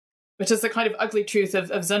truth, which is the kind of ugly truth of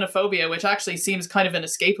xenophobia, which actually seems kind of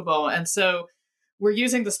inescapable. And so we're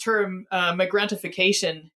using this term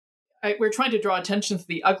migrantification. We're trying to draw attention to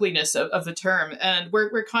the ugliness of the term. And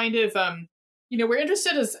we're kind of, we're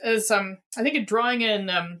interested as I think in drawing in,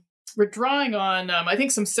 we're drawing on, I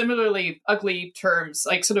think, some similarly ugly terms,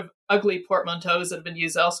 like sort of ugly portmanteaus that have been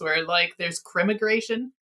used elsewhere. Like there's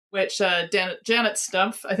crimmigration, which Janet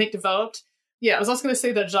Stumpf, I think, developed. Yeah, I was also going to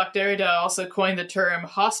say that Jacques Derrida also coined the term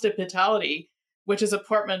hospitality, which is a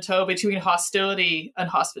portmanteau between hostility and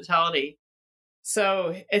hospitality.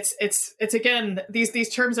 So it's again, these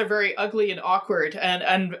terms are very ugly and awkward,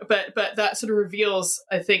 but that sort of reveals,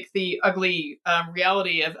 I think, the ugly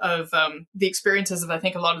reality of the experiences of, I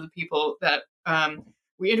think, a lot of the people that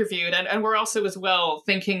we interviewed, and we're also as well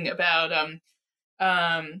thinking about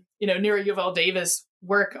Nira Yuval Davis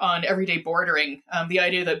work on everyday bordering, the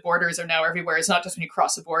idea that borders are now everywhere. It's not just when you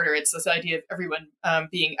cross a border, it's this idea of everyone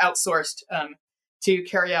being outsourced to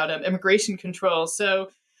carry out immigration control. So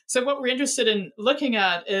what we're interested in looking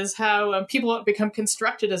at is how people become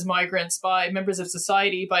constructed as migrants by members of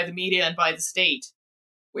society, by the media, and by the state.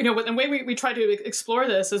 The way we try to explore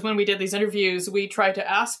this is when we did these interviews, we tried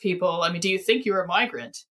to ask people, do you think you're a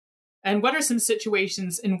migrant? And what are some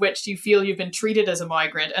situations in which you feel you've been treated as a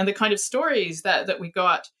migrant? And the kind of stories that we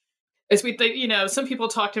got is some people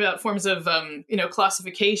talked about forms of,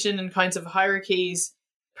 classification and kinds of hierarchies.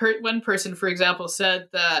 One person, for example, said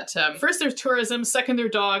that first there's tourism, second they're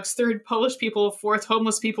dogs, third Polish people, fourth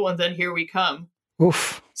homeless people, and then here we come.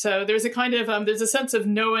 Oof. So there's a kind of, there's a sense of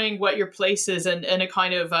knowing what your place is and a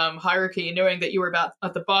kind of hierarchy, and knowing that you were about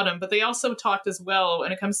at the bottom. But they also talked as well,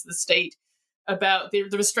 when it comes to the state, about the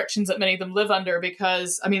restrictions that many of them live under,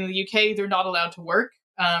 because, in the UK, they're not allowed to work.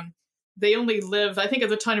 They only live, I think at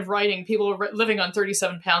the time of writing, people are living on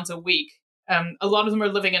 £37 a week. A lot of them are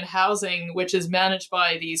living in housing, which is managed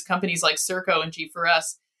by these companies like Serco and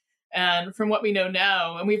G4S. And from what we know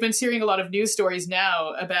now, and we've been hearing a lot of news stories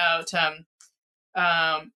now about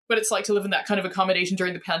what it's like to live in that kind of accommodation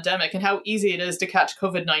during the pandemic, and how easy it is to catch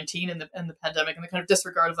COVID-19 in the pandemic, and the kind of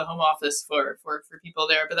disregard of the Home Office for people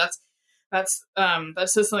there. But that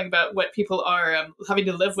says something about what people are having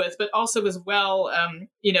to live with. But also as well,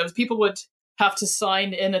 people would have to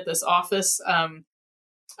sign in at this office,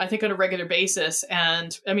 I think, on a regular basis.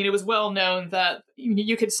 And it was well known that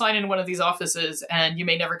you could sign in one of these offices and you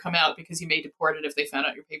may never come out because you may be deported if they found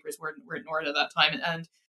out your papers weren't in order at that time. And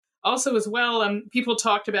also as well, people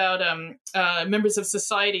talked about members of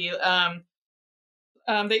society.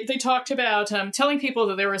 They talked about telling people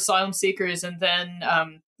that they were asylum seekers, and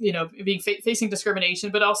then facing discrimination,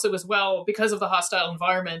 but also as well, because of the hostile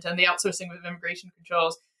environment and the outsourcing of immigration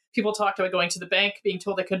controls, people talked about going to the bank, being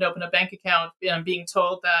told they couldn't open a bank account, being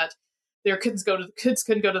told that their kids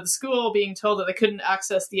couldn't go to the school, being told that they couldn't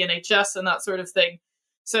access the NHS and that sort of thing.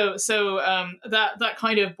 So that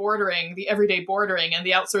kind of bordering, the everyday bordering and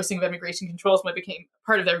the outsourcing of immigration controls became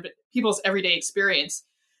part of people's everyday experience.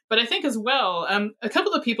 But I think as well, a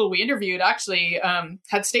couple of people we interviewed actually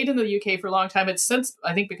had stayed in the UK for a long time, had since,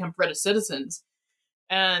 I think, become British citizens.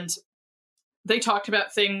 And they talked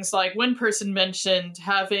about things like, one person mentioned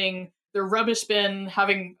having their rubbish bin,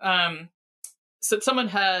 so someone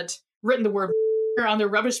had written the word on their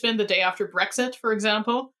rubbish bin the day after Brexit, for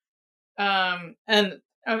example. And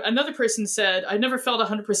another person said, I never felt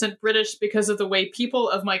 100% British because of the way people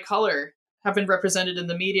of my color have been represented in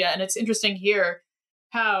the media. And it's interesting here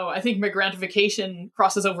how I think migrantification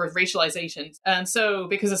crosses over with racialization. And so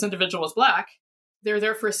because this individual was Black, they're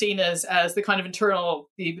therefore seen as the kind of the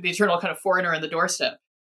eternal kind of foreigner in the doorstep.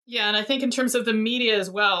 Yeah, and I think in terms of the media as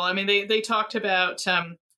well, they talked about,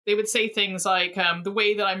 they would say things like, the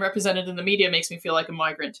way that I'm represented in the media makes me feel like a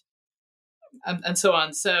migrant, and so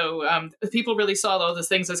on. So people really saw all those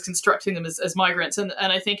things as constructing them as migrants. And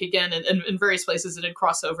I think, again, in various places it did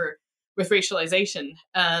cross over with racialization.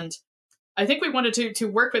 And I think we wanted to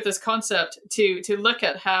work with this concept to look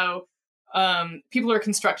at how people are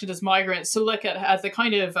constructed as migrants, to look at the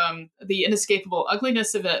kind of the inescapable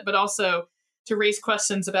ugliness of it, but also to raise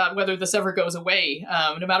questions about whether this ever goes away,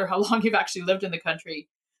 no matter how long you've actually lived in the country.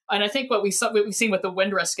 And I think what we've seen with the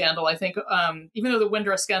Windrush scandal, I think even though the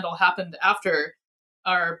Windrush scandal happened after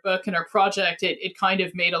our book and our project, it kind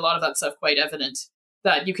of made a lot of that stuff quite evident,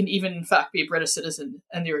 that you can even in fact be a British citizen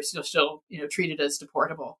and you're still treated as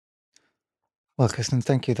deportable. Well, Kirsten,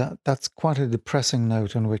 thank you. That's quite a depressing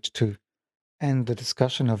note on which to end the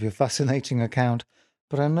discussion of your fascinating account.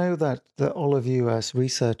 But I know that all of you as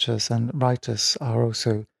researchers and writers are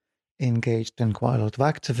also engaged in quite a lot of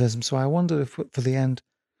activism. So I wonder if for the end,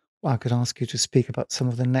 I could ask you to speak about some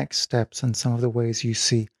of the next steps and some of the ways you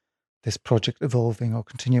see this project evolving or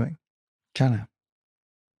continuing. Jana.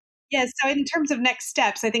 Yes. So in terms of next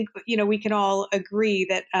steps, I think, we can all agree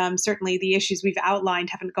that certainly the issues we've outlined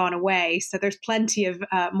haven't gone away. So there's plenty of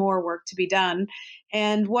more work to be done.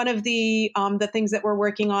 And one of the things that we're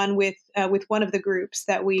working on with one of the groups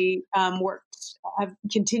that we have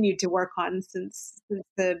continued to work on since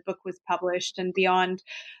the book was published and beyond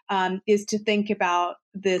is to think about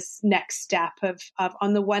this next step of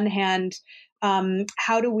on the one hand,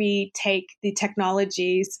 how do we take the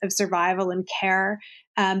technologies of survival and care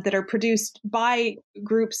that are produced by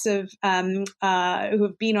groups of who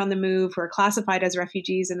have been on the move, who are classified as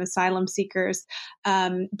refugees and asylum seekers,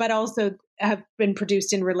 but also have been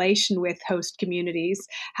produced in relation with host communities.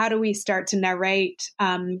 How do we start to narrate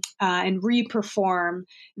and reperform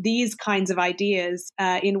these kinds of ideas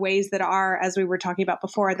in ways that are, as we were talking about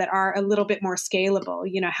before, that are a little bit more scalable?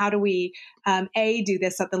 How do we do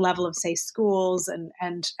this at the level of, say, schools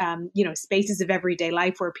and spaces of everyday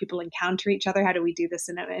life where people encounter each other? How do we do this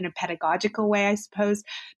in a pedagogical way, I suppose?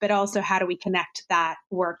 But also, how do we connect that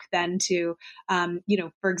work then to,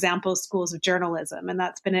 for example, schools of journalism? And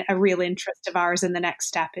that's been a real interest of ours. In the next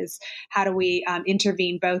step is how do we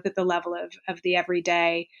intervene both at the level of the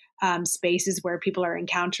everyday spaces where people are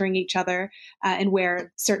encountering each other and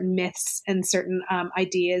where certain myths and certain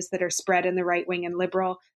ideas that are spread in the right wing and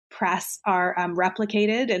liberal press are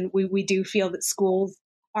replicated. And we do feel that schools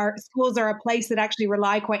are a place that actually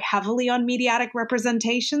rely quite heavily on mediatic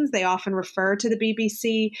representations. They often refer to the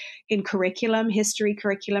BBC in curriculum, history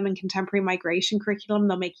curriculum and contemporary migration curriculum.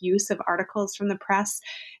 They'll make use of articles from the press.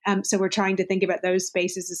 So we're trying to think about those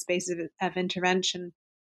spaces as spaces of intervention.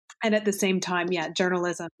 And at the same time,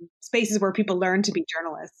 journalism, spaces where people learn to be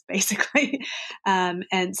journalists, basically.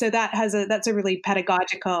 And so that's a really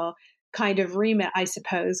pedagogical kind of remit, I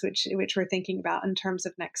suppose, which we're thinking about in terms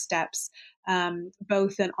of next steps,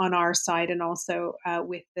 both on our side and also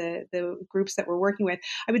with the groups that we're working with.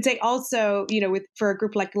 I would say also, for a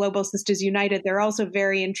group like Global Sisters United, they're also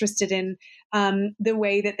very interested in the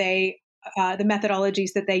way that the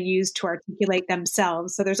methodologies that they use to articulate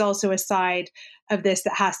themselves. So there's also a side of this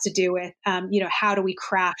that has to do with, how do we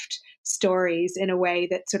craft stories in a way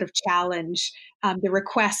that sort of challenge the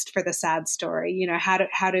request for the sad story?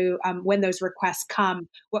 How do when those requests come,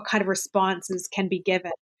 what kind of responses can be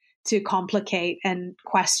given to complicate and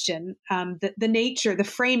question the nature, the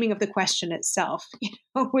framing of the question itself,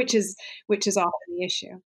 which is often the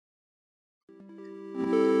issue.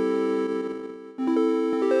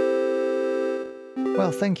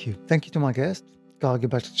 Well, thank you. Thank you to my guest, Gargi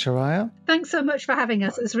Bhattacharya. Thanks so much for having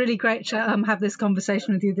us. It's really great to have this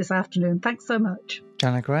conversation with you this afternoon. Thanks so much.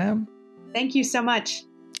 Jana Graham. Thank you so much.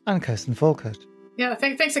 And Kirsten Folkert. Yeah,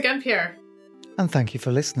 thanks again, Pierre. And thank you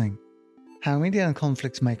for listening. How Media and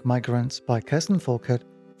Conflicts Make Migrants by Kirsten Folkert,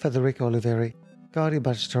 Federico Oliveri, Gargi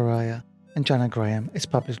Bhattacharya, and Jana Graham is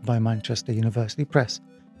published by Manchester University Press.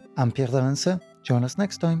 I'm Pierre Dalencer. Join us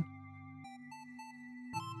next time.